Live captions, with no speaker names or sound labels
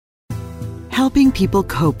helping people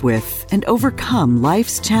cope with and overcome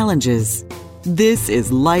life's challenges. This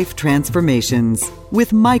is Life Transformations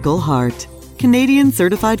with Michael Hart, Canadian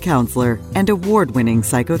Certified Counselor and award-winning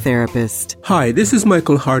psychotherapist. Hi, this is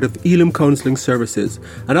Michael Hart of Elim Counseling Services,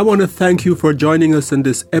 and I want to thank you for joining us in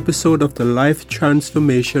this episode of the Life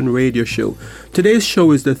Transformation Radio Show. Today's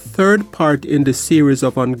show is the third part in the series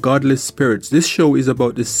of Ungodly Spirits. This show is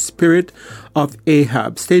about the spirit of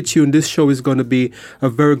Ahab. Stay tuned, this show is going to be a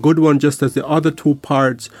very good one, just as the other two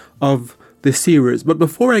parts of the series. But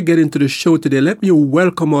before I get into the show today, let me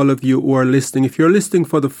welcome all of you who are listening. If you're listening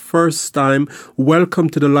for the first time, welcome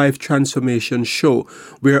to the Life Transformation Show.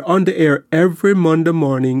 We're on the air every Monday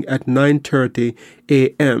morning at 9:30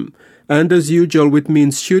 a.m. And as usual, with me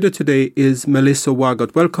in studio today is Melissa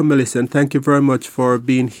Wagot. Welcome, Melissa, and thank you very much for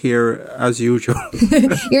being here as usual.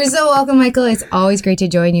 You're so welcome, Michael. It's always great to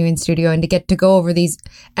join you in studio and to get to go over these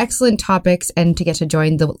excellent topics and to get to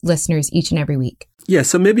join the listeners each and every week. Yeah,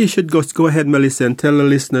 so maybe you should go ahead, Melissa, and tell the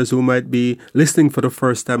listeners who might be listening for the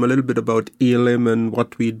first time a little bit about Elim and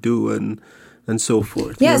what we do and so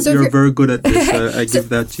forth. Yeah, you're very good at this. I give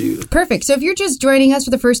that to you. Perfect. So if you're just joining us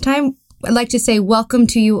for the first time, I'd like to say welcome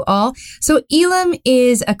to you all. So Elim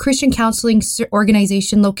is a Christian counseling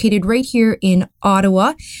organization located right here in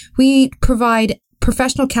Ottawa. We provide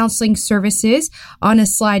professional counseling services on a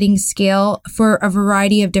sliding scale for a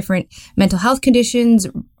variety of different mental health conditions,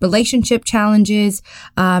 relationship challenges,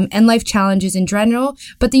 and life challenges in general.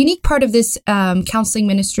 But the unique part of this counseling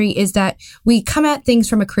ministry is that we come at things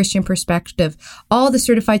from a Christian perspective. All the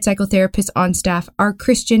certified psychotherapists on staff are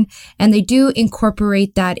Christian, and they do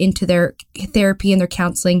incorporate that into their therapy and their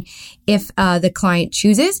counseling if the client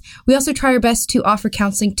chooses. We also try our best to offer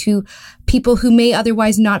counseling to people who may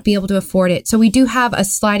otherwise not be able to afford it. So we do have a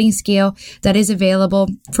sliding scale that is available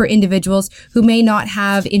for individuals who may not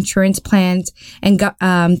have insurance plans and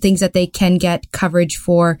things that they can get coverage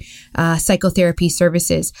for psychotherapy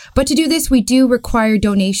services. But to do this, we do require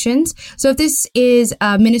donations. So if this is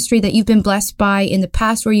a ministry that you've been blessed by in the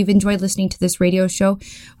past or you've enjoyed listening to this radio show,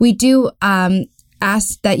 we do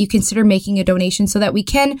ask that you consider making a donation so that we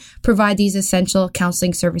can provide these essential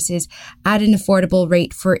counseling services at an affordable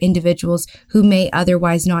rate for individuals who may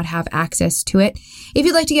otherwise not have access to it. If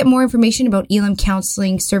you'd like to get more information about Elim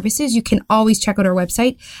Counseling Services, you can always check out our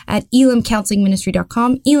website at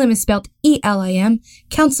elimcounselingministry.com. Elim is spelled E-L-I-M,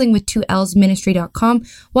 counseling with 2 L's, ministry.com.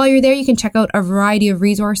 While you're there, you can check out a variety of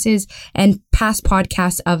resources and past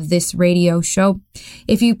podcasts of this radio show.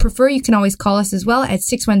 If you prefer, you can always call us as well at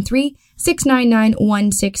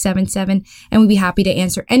 613-699-1677, and we'd be happy to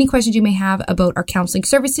answer any questions you may have about our counseling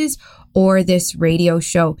services or this radio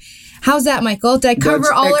show. How's that, Michael? Did I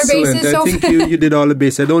cover all our bases? I think you did all the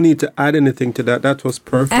bases. I don't need to add anything to that. That was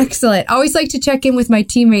perfect. Excellent. Always like to check in with my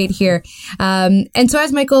teammate here. And so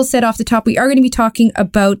as Michael said off the top, we are going to be talking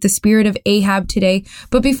about the spirit of Ahab today.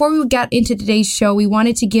 But before we get into today's show, we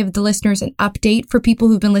wanted to give the listeners an update for people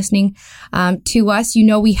who've been listening to us. You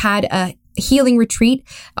know, we had a healing retreat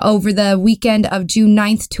over the weekend of June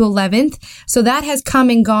 9th to 11th. So that has come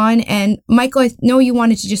and gone. And Michael, I know you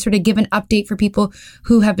wanted to just sort of give an update for people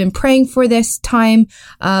who have been praying for this time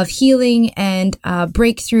of healing and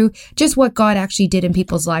breakthrough, just what God actually did in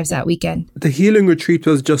people's lives that weekend. The healing retreat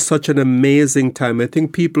was just such an amazing time. I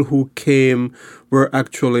think people who came were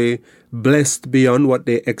actually blessed beyond what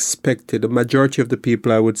they expected. The majority of the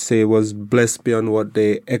people, I would say, was blessed beyond what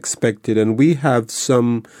they expected. And we have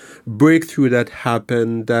some breakthrough that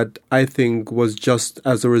happened that I think was just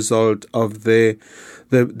as a result of the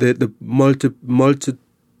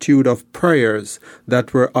multitude of prayers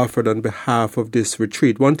that were offered on behalf of this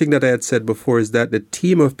retreat. One thing that I had said before is that the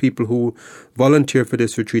team of people who volunteer for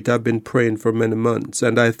this retreat have been praying for many months.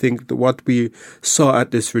 And I think that what we saw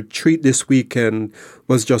at this retreat this weekend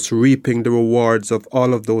was just reaping the rewards of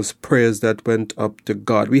all of those prayers that went up to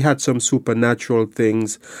God. We had some supernatural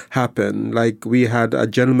things happen. Like we had a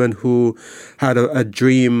gentleman who had a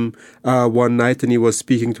dream one night, and he was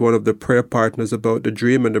speaking to one of the prayer partners about the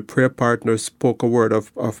dream, and the prayer partner spoke a word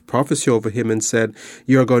of prophecy over him and said,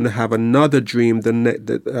 "You're going to have another dream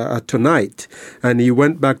tonight." And he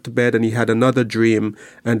went back to bed and he had another dream,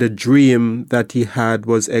 and the dream that he had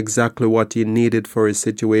was exactly what he needed for his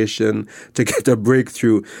situation to get a breakthrough.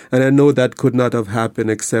 And I know that could not have happened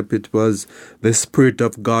except it was the Spirit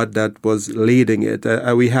of God that was leading it.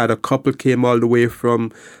 We had a couple came all the way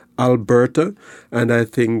from Alberta, and I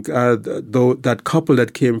think though that couple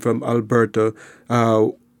that came from Alberta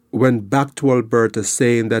went back to Alberta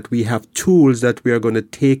saying that we have tools that we are going to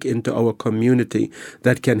take into our community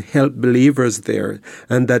that can help believers there,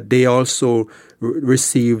 and that they also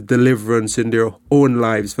receive deliverance in their own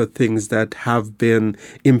lives for things that have been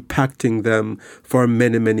impacting them for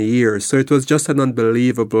many, many years. So it was just an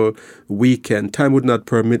unbelievable weekend. Time would not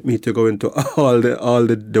permit me to go into all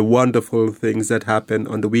the wonderful things that happened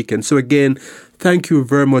on the weekend. So again, thank you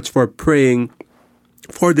very much for praying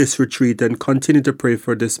for this retreat, and continue to pray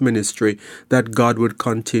for this ministry, that God would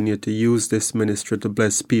continue to use this ministry to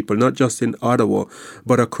bless people, not just in Ottawa,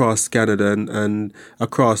 but across Canada and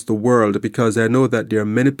across the world, because I know that there are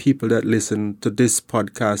many people that listen to this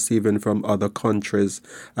podcast, even from other countries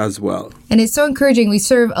as well. And it's so encouraging. We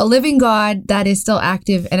serve a living God that is still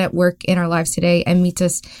active and at work in our lives today and meets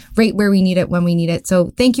us right where we need it when we need it.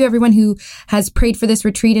 So thank you, everyone who has prayed for this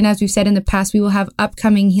retreat. And as we've said in the past, we will have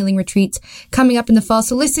upcoming healing retreats coming up in the fall.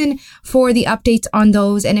 So listen for the updates on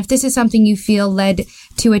those. And if this is something you feel led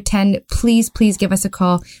to attend, please give us a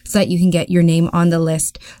call so that you can get your name on the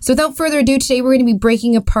list. So without further ado, today we're going to be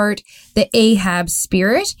breaking apart the Ahab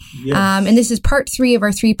spirit. Yes. And this is part 3 of our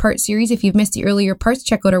 3-part series. If you've missed the earlier parts,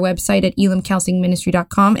 check out our website at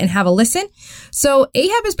elimcounselingministry.com and have a listen. So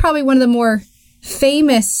Ahab is probably one of the more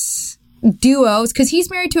famous duos, because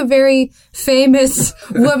he's married to a very famous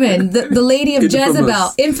woman, the lady of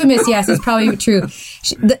Jezebel. Infamous, yes, it's probably true.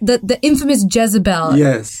 The infamous Jezebel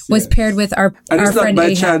was paired with our friend Ahab. And it's not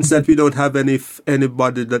by chance that we don't have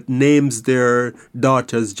anybody that names their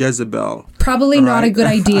daughters Jezebel. Probably not a good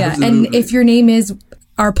idea. And if your name is,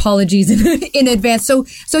 our apologies in advance. So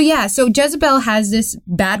Jezebel has this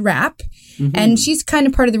bad rap. Mm-hmm. And she's kind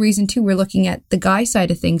of part of the reason, too, we're looking at the guy side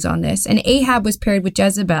of things on this. And Ahab was paired with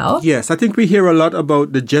Jezebel. Yes, I think we hear a lot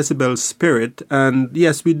about the Jezebel spirit. And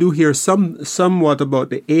yes, we do hear somewhat about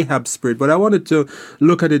the Ahab spirit. But I wanted to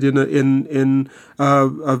look at it in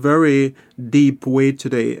a very deep way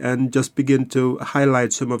today and just begin to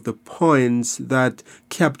highlight some of the points that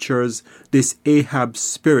captures this Ahab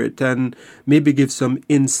spirit, and maybe give some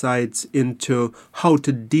insights into how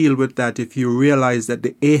to deal with that if you realize that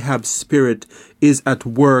the Ahab spirit is at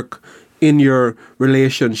work in your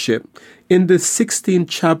relationship. In the 16th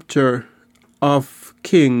chapter of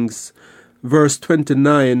Kings, verse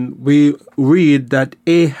 29, we read that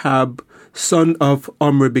Ahab, son of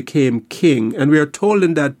Omri, became king. And we are told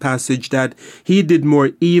in that passage that he did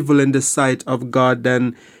more evil in the sight of God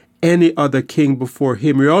than any other king before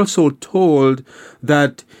him. We're also told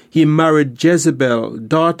that he married Jezebel,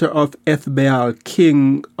 daughter of Ethbaal,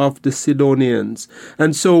 king of the Sidonians.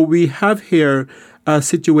 And so we have here a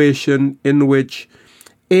situation in which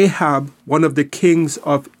Ahab, one of the kings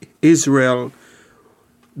of Israel,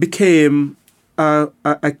 became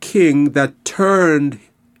a king that turned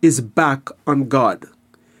his back on God.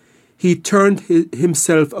 He turned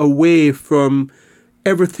himself away from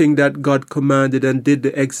everything that God commanded and did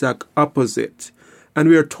the exact opposite. And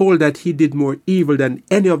we are told that he did more evil than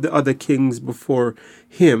any of the other kings before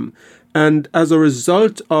him. And as a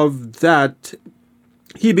result of that,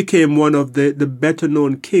 he became one of the better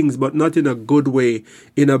known kings, but not in a good way,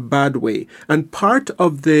 in a bad way. And part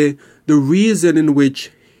of the reasons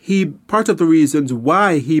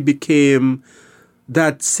why he became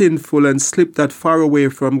that sinful and slipped that far away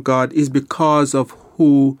from God is because of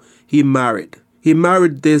who he married. He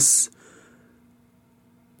married this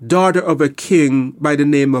daughter of a king by the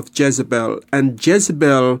name of Jezebel, and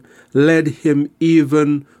Jezebel led him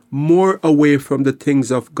even more away from the things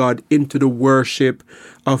of God into the worship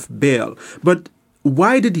of Baal. But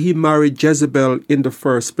why did he marry Jezebel in the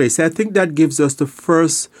first place? I think that gives us the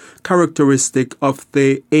first characteristic of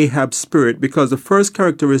the Ahab spirit, because the first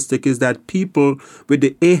characteristic is that people with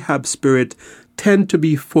the Ahab spirit tend to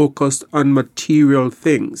be focused on material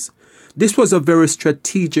things. This was a very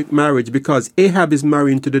strategic marriage because Ahab is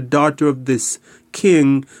marrying to the daughter of this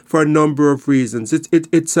king for a number of reasons.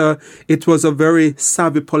 It was a very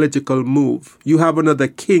savvy political move. You have another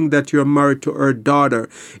king that you're married to her daughter.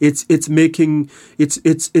 It's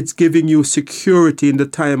giving you security in the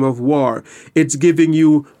time of war. It's giving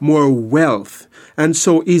you more wealth. And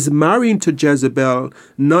so he's marrying to Jezebel,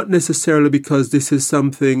 not necessarily because this is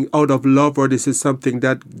something out of love or this is something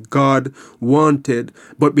that God wanted,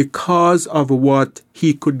 but because of what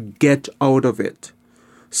he could get out of it.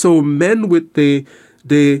 So men with the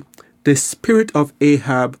spirit of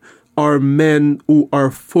Ahab are men who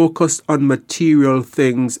are focused on material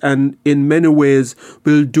things and in many ways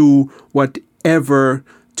will do whatever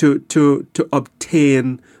to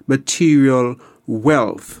obtain material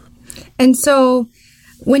wealth. And so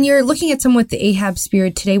when you're looking at someone with the Ahab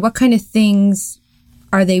spirit today, what kind of things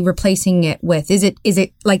are they replacing it with? Is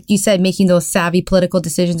it like you said, making those savvy political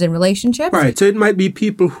decisions in relationships? Right. So it might be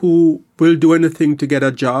people who will do anything to get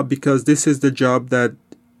a job because this is the job that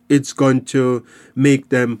it's going to make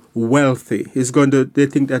them wealthy. They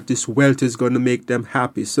think that this wealth is going to make them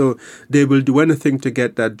happy. So they will do anything to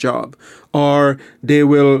get that job. Or they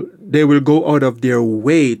will go out of their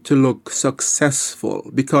way to look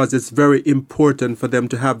successful because it's very important for them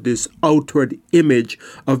to have this outward image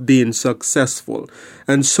of being successful.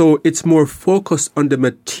 And so it's more focused on the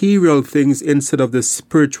material things instead of the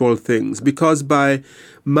spiritual things, because by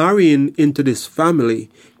marrying into this family,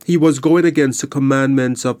 he was going against the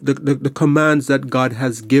commandments of the commands that God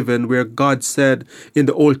has given, where God said in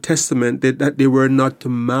the Old Testament that they were not to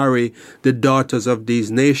marry the daughters of these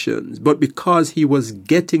nations. But because he was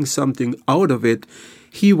getting something out of it,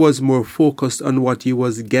 he was more focused on what he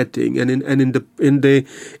was getting, and in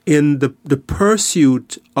the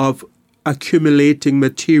pursuit of accumulating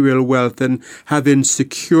material wealth and having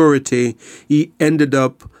security, he ended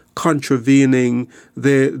up contravening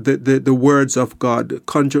the words of God,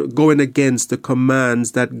 going against the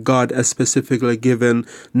commands that God has specifically given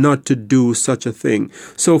not to do such a thing.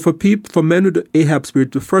 So for men with the Ahab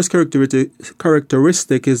spirit, the first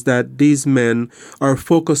characteristic is that these men are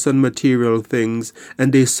focused on material things,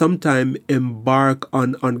 and they sometimes embark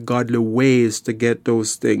on ungodly ways to get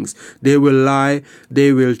those things. They will lie,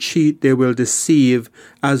 they will cheat, they will deceive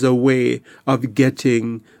as a way of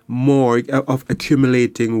getting more, of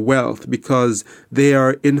accumulating wealth, because they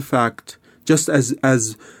are in fact, just as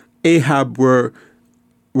Ahab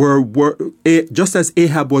just as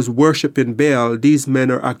Ahab was worshiping Baal, these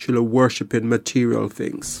men are actually worshiping material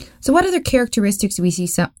things. So what other characteristics do we see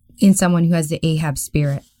in someone who has the Ahab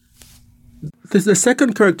spirit? The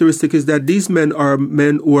second characteristic is that these men are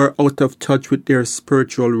men who are out of touch with their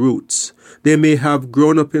spiritual roots. They may have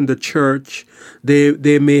grown up in the church.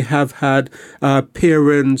 They may have had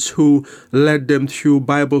parents who led them through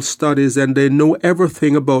Bible studies, and they know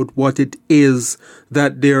everything about what it is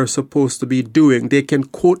that they are supposed to be doing. They can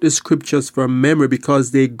quote the scriptures from memory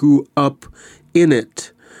because they grew up in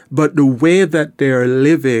it. But the way that they are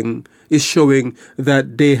living is showing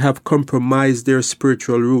that they have compromised their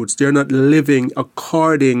spiritual roots. They're not living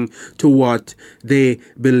according to what they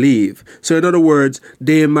believe. So in other words,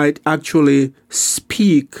 they might actually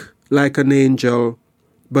speak like an angel,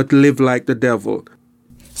 but live like the devil.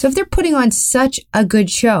 So if they're putting on such a good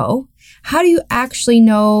show, how do you actually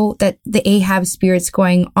know that the Ahab spirit's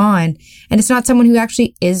going on and it's not someone who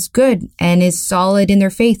actually is good and is solid in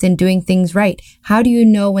their faith and doing things right? How do you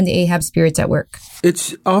know when the Ahab spirit's at work?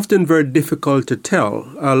 It's often very difficult to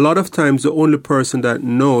tell. A lot of times the only person that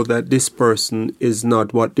know that this person is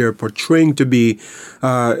not what they're portraying to be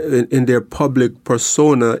in their public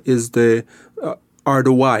persona are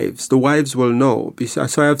the wives. The wives will know.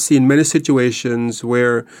 So I have seen many situations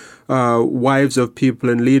where wives of people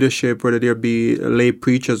in leadership, whether they be lay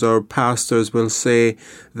preachers or pastors, will say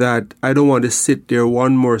that I don't want to sit there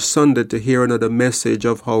one more Sunday to hear another message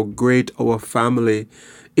of how great our family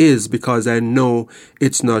is, because I know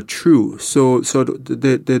it's not true. So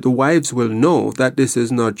the wives will know that this is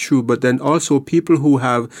not true, but then also people who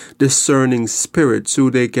have discerning spirits, so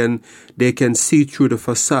they can see through the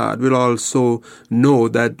facade, will also know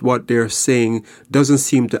that what they're saying doesn't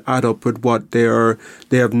seem to add up with what they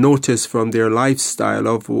have noticed from their lifestyle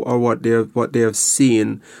or what they have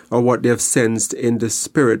seen or what they have sensed in the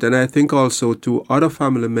spirit. And I think also to other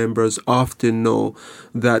family members often know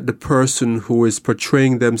that the person who is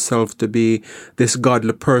portraying themselves to be this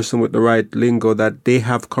godly person with the right lingo, that they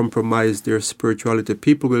have compromised their spirituality.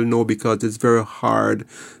 People will know, because it's very hard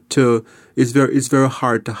to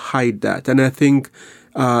hide that. And I think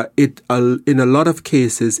in a lot of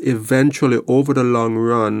cases, eventually over the long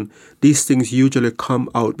run, these things usually come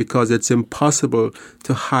out, because it's impossible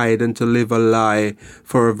to hide and to live a lie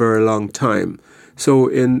for a very long time. So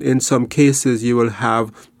in some cases, you will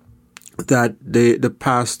have that the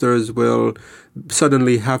pastors will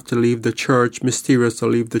suddenly have to leave the church, mysteriously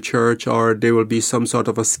leave the church, or there will be some sort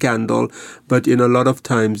of a scandal. But in a lot of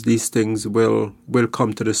times, these things will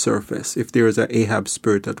come to the surface if there is an Ahab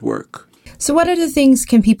spirit at work. So what other things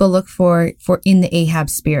can people look for in the Ahab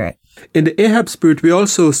spirit? In the Ahab spirit, we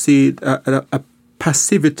also see a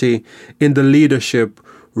passivity in the leadership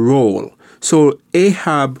role. So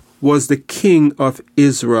Ahab was the king of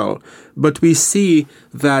Israel. But we see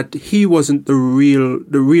that he wasn't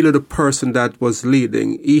the person that was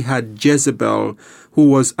leading. He had Jezebel, who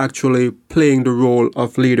was actually playing the role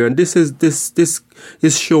of leader. And this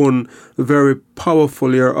is shown very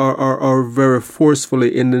powerfully or very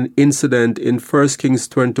forcefully in an incident in 1 Kings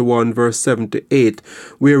 21, verse 7 to 8,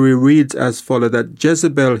 where we read as follows, that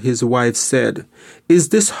Jezebel, his wife, said, "Is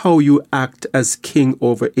this how you act as king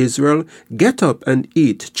over Israel? Get up and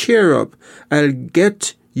eat. Cheer up. I'll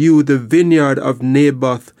get you the vineyard of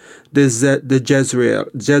Naboth the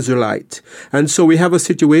Jezreelite." And so we have a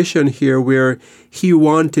situation here where he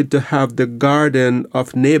wanted to have the garden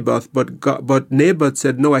of Naboth, but Naboth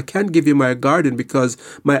said, "No, I can't give you my garden because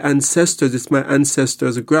it's my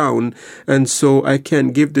ancestors' ground, and so I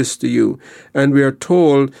can't give this to you." And we are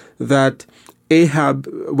told that Ahab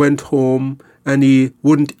went home and he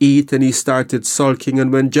wouldn't eat, and he started sulking.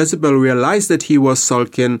 And when Jezebel realized that he was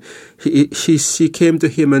sulking, she came to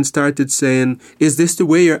him and started saying, "Is this the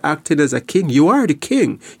way you're acting as a king? You are the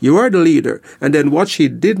king. You are the leader." And then what she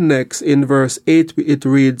did next in verse 8, it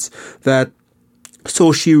reads that,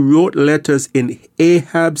 "So she wrote letters in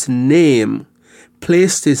Ahab's name,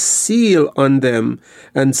 placed his seal on them,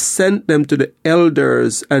 and sent them to the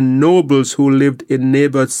elders and nobles who lived in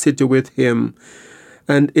Naboth's city with him."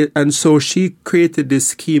 And so she created this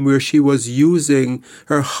scheme where she was using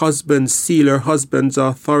her husband's seal, her husband's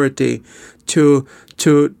authority to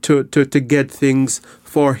get things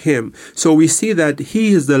for him. So we see that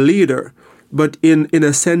he is the leader, but in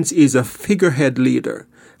a sense he's a figurehead leader.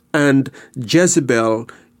 And Jezebel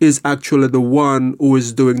is actually the one who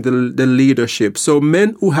is doing the leadership. So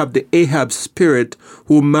men who have the Ahab spirit,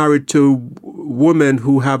 who married to women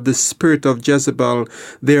who have the spirit of Jezebel,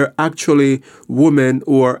 they're actually women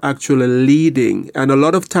who are actually leading. And a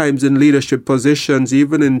lot of times in leadership positions,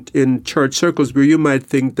 even in church circles, where you might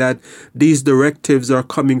think that these directives are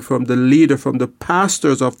coming from the leader, from the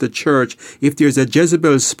pastors of the church, if there's a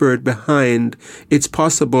Jezebel spirit behind, it's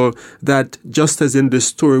possible that just as in the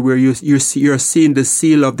story where you're seeing the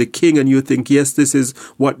seal of the king and you think, yes, this is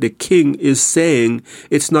what the king is saying,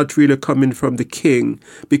 it's not really coming from the king,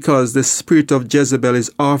 because the spirit of Jezebel is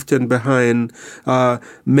often behind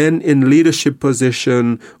men in leadership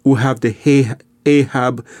position who have the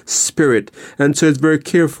Ahab spirit. And so it's very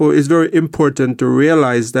important to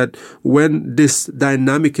realize that when this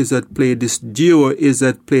dynamic is at play, this duo is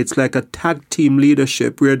at play, it's like a tag team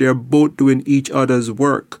leadership where they're both doing each other's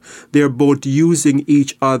work. They're both using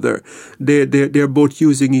each other. They're both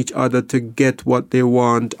using each other to get what they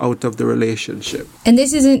want out of the relationship. And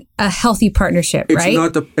this isn't a healthy partnership, right? It's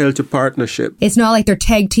not a healthy partnership. It's not like they're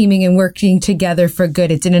tag teaming and working together for good.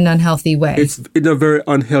 It's in an unhealthy way. It's in a very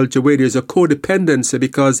unhealthy way. There's a codependency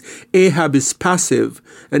because Ahab is passive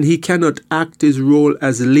and he cannot act his role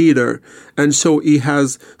as leader. And so he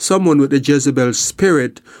has someone with the Jezebel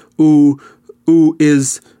spirit who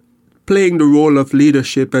is playing the role of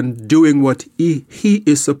leadership and doing what he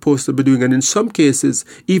is supposed to be doing, and in some cases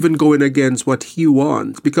even going against what he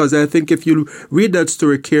wants. Because I think if you read that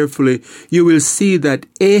story carefully, you will see that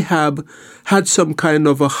Ahab had some kind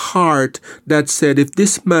of a heart that said, if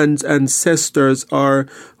this man's ancestors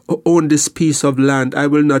own this piece of land, I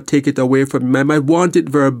will not take it away from him. I might want it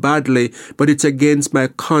very badly, but it's against my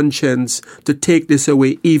conscience to take this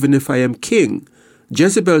away even if I am king.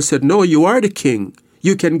 Jezebel said, no, you are the king.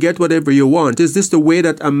 You can get whatever you want. Is this the way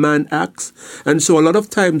that a man acts? And so a lot of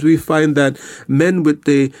times we find that men with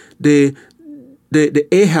the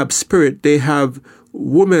Ahab spirit, they have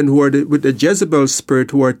women who are with the Jezebel spirit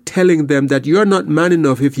who are telling them that you're not man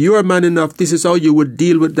enough. If you are man enough, this is how you would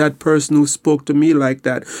deal with that person who spoke to me like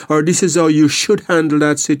that. Or this is how you should handle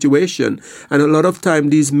that situation. And a lot of time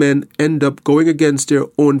these men end up going against their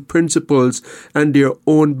own principles and their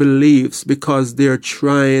own beliefs because they're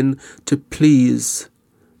trying to please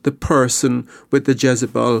the person with the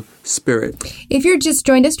Jezebel spirit. If you're just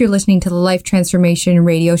joined us, you're listening to the Life Transformation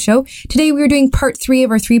Radio Show. Today we are doing part 3 of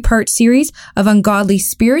our 3-part series of ungodly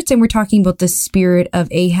spirits, and we're talking about the spirit of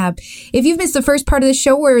Ahab. If you've missed the first part of the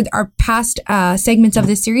show or our past segments of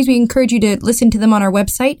this series, we encourage you to listen to them on our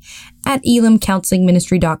website at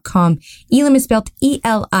elimcounselingministry.com. Elim is spelled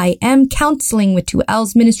E-L-I-M, counseling with 2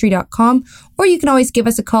 L's, ministry.com, or you can always give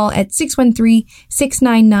us a call at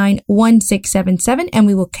 613-699-1677 and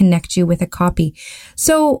we will connect you with a copy.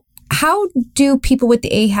 So how do people with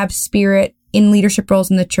the Ahab spirit in leadership roles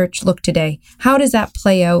in the church look today? How does that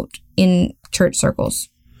play out in church circles?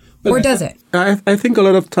 Or does it? I think a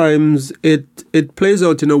lot of times it plays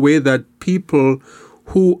out in a way that people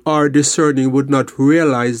who are discerning would not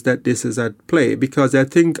realize that this is at play, because I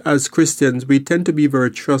think as Christians we tend to be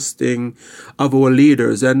very trusting of our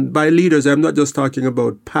leaders. And by leaders, I'm not just talking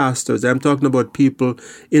about pastors, I'm talking about people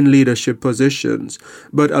in leadership positions.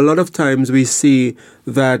 But a lot of times we see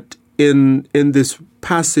that in this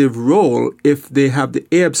passive role, if they have the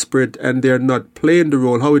Ahab spirit and they're not playing the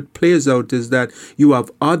role, how it plays out is that you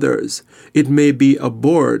have others. It may be a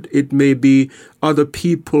board, it may be other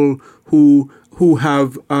people who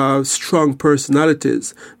have strong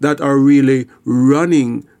personalities that are really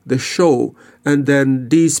running the show. And then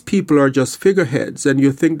these people are just figureheads, and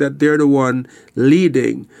you think that they're the one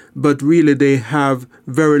leading, but really they have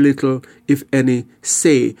very little, if any,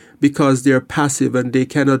 say, because they're passive and they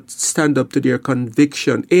cannot stand up to their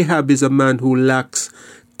conviction. Ahab is a man who lacks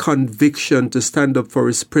conviction to stand up for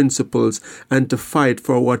his principles and to fight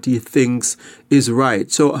for what he thinks is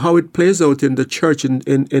right. So how it plays out in the church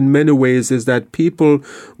in many ways is that people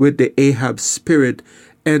with the Ahab spirit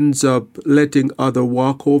ends up letting others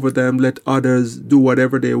walk over them, let others do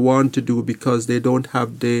whatever they want to do because they don't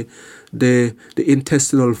have the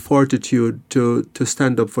intestinal fortitude to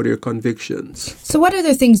stand up for their convictions. So what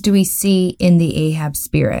other things do we see in the Ahab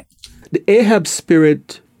spirit? The Ahab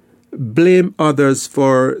spirit blame others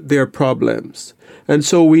for their problems. And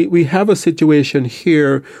so we have a situation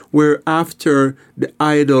here where after the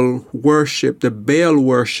idol worship, the Baal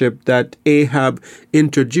worship that Ahab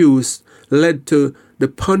introduced led to the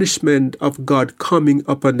punishment of God coming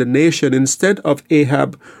upon the nation, instead of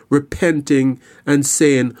Ahab repenting and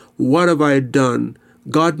saying, "What have I done?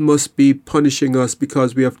 God must be punishing us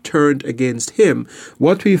because we have turned against him."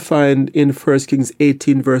 What we find in 1 Kings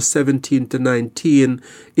 18, verse 17 to 19,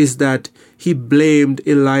 is that he blamed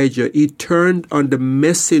Elijah. He turned on the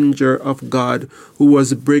messenger of God who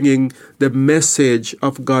was bringing the message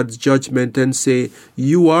of God's judgment and say,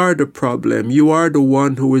 "You are the problem. You are the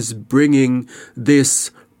one who is bringing this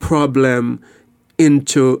problem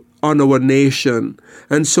on our nation."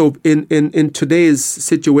 And so in today's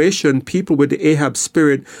situation, people with the Ahab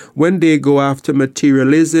spirit, when they go after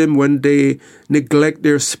materialism, when they neglect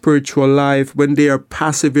their spiritual life, when they are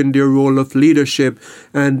passive in their role of leadership,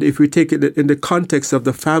 and if we take it in the context of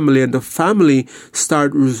the family, and the family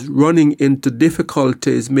start running into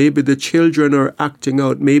difficulties, maybe the children are acting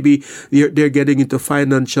out, maybe they're getting into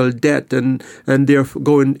financial debt and they're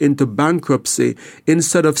going into bankruptcy,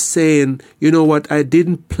 instead of saying, "You know what, I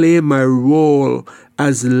didn't play my role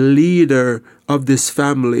as leader of this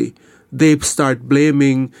family," they start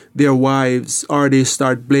blaming their wives, or they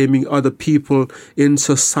start blaming other people in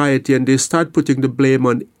society, and they start putting the blame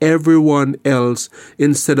on everyone else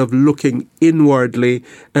instead of looking inwardly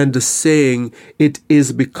and saying, "It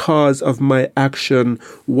is because of my action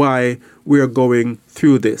why we are going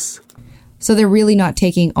through this." So they're really not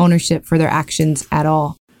taking ownership for their actions at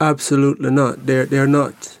all. Absolutely not. They're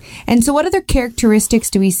not. And so what other characteristics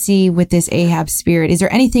do we see with this Ahab spirit? Is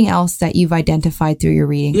there anything else that you've identified through your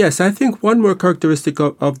reading? Yes, I think one more characteristic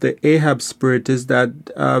of the Ahab spirit is that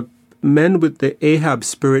men with the Ahab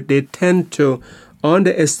spirit, they tend to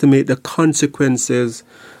underestimate the consequences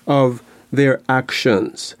of their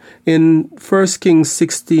actions. In 1 Kings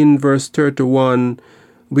 16, verse 31,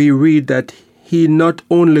 we read that he not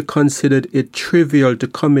only considered it trivial to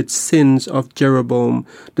commit sins of Jeroboam,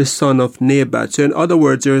 the son of Nebat. So in other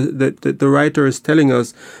words, the writer is telling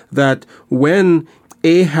us that when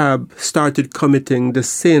Ahab started committing the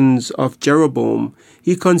sins of Jeroboam,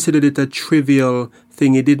 he considered it a trivial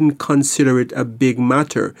thing. He didn't consider it a big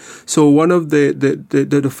matter. So one of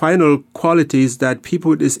the final qualities that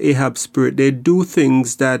people with this Ahab spirit, they do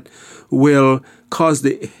things that will cause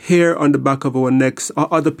the hair on the back of our necks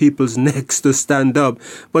or other people's necks to stand up.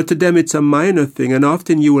 But to them, it's a minor thing. And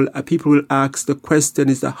often people will ask the question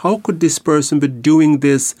is that how could this person be doing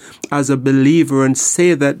this as a believer and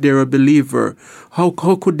say that they're a believer? How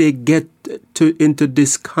could they get into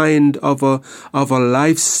this kind of a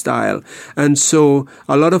lifestyle? And so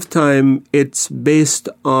a lot of time it's based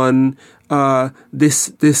on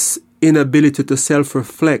this inability to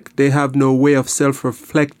self-reflect. They have no way of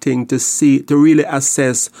self-reflecting to really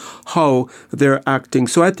assess how they're acting.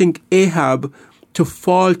 So I think Ahab, to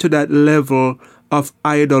fall to that level of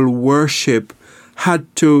idol worship, had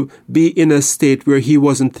to be in a state where he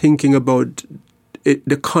wasn't thinking about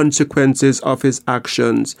the consequences of his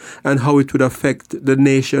actions and how it would affect the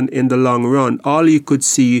nation in the long run. All he could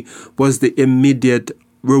see was the immediate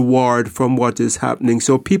reward from what is happening.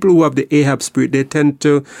 So people who have the Ahab spirit, they tend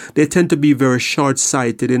to be very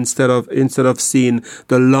short-sighted instead of seeing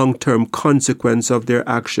the long-term consequence of their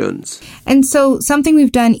actions. And so something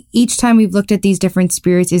we've done each time we've looked at these different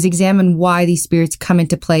spirits is examine why these spirits come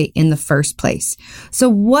into play in the first place. So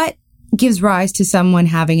what gives rise to someone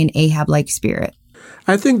having an Ahab-like spirit?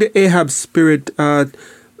 I think the Ahab spirit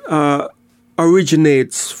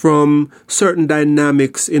originates from certain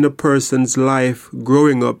dynamics in a person's life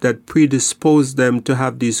growing up that predispose them to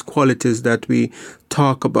have these qualities that we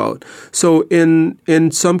talk about. So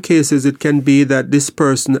in some cases, it can be that this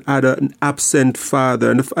person had an absent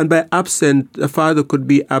father. And by absent, a father could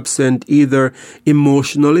be absent either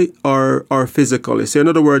emotionally or physically. So in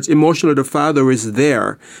other words, emotionally, the father is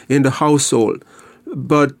there in the household,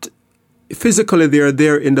 but physically, they are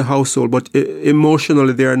there in the household, but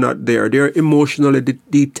emotionally, they are not there. They are emotionally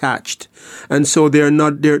detached. And so they are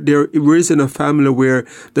not there. They're raised in a family where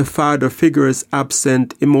the father figure is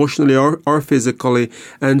absent emotionally or physically.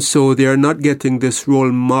 And so they are not getting this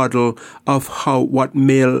role model of what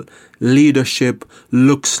male leadership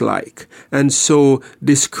looks like. And so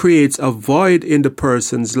this creates a void in the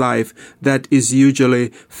person's life that is usually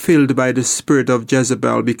filled by the spirit of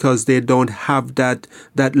Jezebel, because they don't have that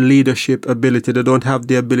leadership ability. They don't have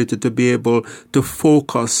the ability to be able to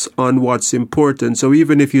focus on what's important. So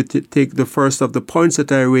even if you take the first of the points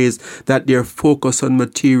that I raised, that they're focused on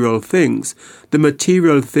material things, the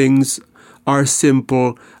material things are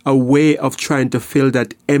simple, a way of trying to fill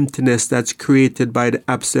that emptiness that's created by the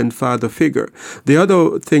absent father figure. The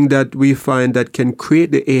other thing that we find that can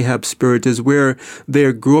create the Ahab spirit is where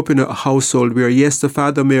they grew up in a household where, yes, the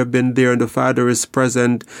father may have been there and the father is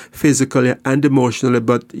present physically and emotionally,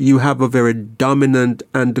 but you have a very dominant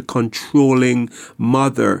and controlling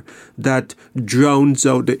mother that drowns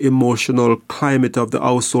out the emotional climate of the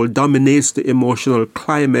household, dominates the emotional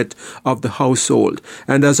climate of the household.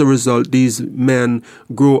 And as a result, these men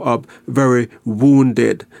grow up very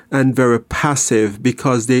wounded and very passive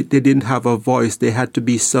because they didn't have a voice. They had to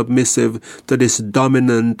be submissive to this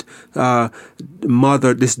dominant mother,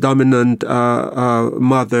 mother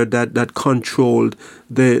that controlled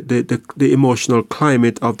the emotional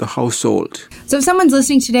climate of the household. So if someone's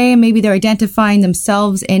listening today and maybe they're identifying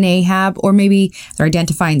themselves in Ahab, or maybe they're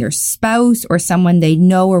identifying their spouse or someone they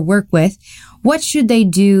know or work with, what should they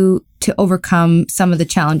do to overcome some of the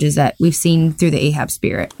challenges that we've seen through the Ahab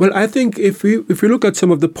spirit? Well, I think if we look at some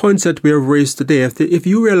of the points that we have raised today, if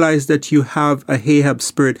you realize that you have a Ahab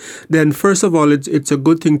spirit, then first of all, it's a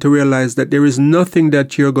good thing to realize that there is nothing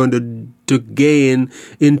that you're going to gain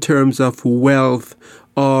in terms of wealth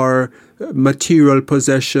or material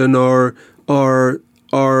possession or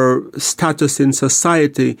status in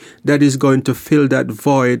society that is going to fill that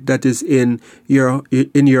void that is in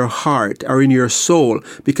your heart or in your soul,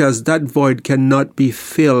 because that void cannot be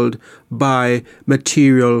filled by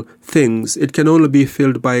material things. It can only be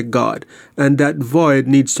filled by God, and that void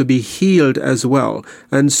needs to be healed as well.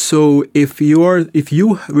 And so if you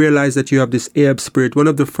realize that you have this Ahab spirit, one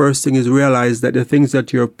of the first things is realize that the things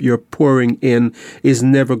that you're pouring in is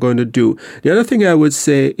never going to do. The other thing I would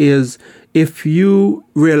say is, if you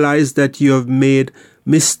realize that you have made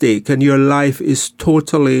mistake and your life is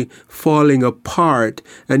totally falling apart,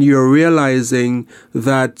 and you're realizing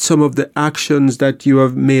that some of the actions that you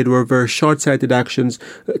have made were very short-sighted actions,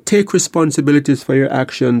 take responsibilities for your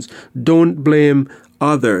actions. Don't blame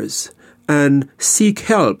others. And seek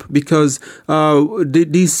help, because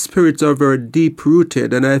these spirits are very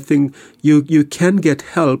deep-rooted, and I think you can get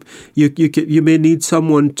help. You may need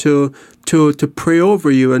someone to pray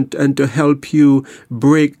over you and to help you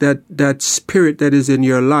break that spirit that is in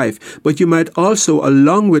your life. But you might also,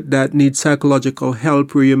 along with that, need psychological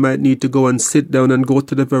help, where you might need to go and sit down and go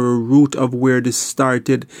to the very root of where this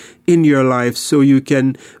started in your life, so you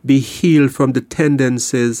can be healed from the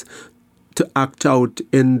tendencies to act out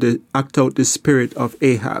the spirit of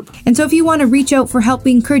Ahab. And so if you want to reach out for help,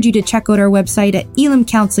 we encourage you to check out our website at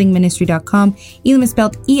elimcounselingministry.com. Elim is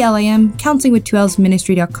spelled E-L-I-M, counseling with 2 L's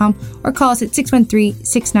ministry.com, or call us at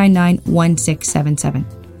 613-699-1677.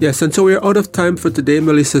 Yes, and so we're out of time for today,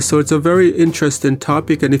 Melissa. So it's a very interesting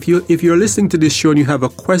topic. And if you're listening to this show and you have a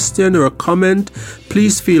question or a comment,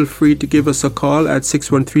 please feel free to give us a call at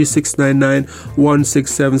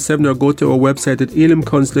 613-699-1677, or go to our website at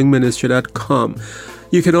elimcounselingministry.com.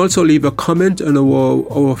 You can also leave a comment on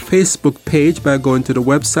our Facebook page by going to the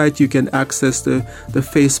website. You can access the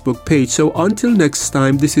Facebook page. So until next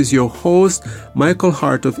time, this is your host, Michael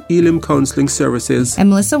Hart of Elim Counseling Services. And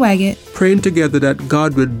Melissa Waggett. Praying together that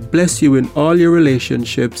God would bless you in all your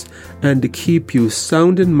relationships and to keep you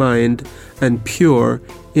sound in mind and pure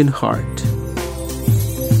in heart.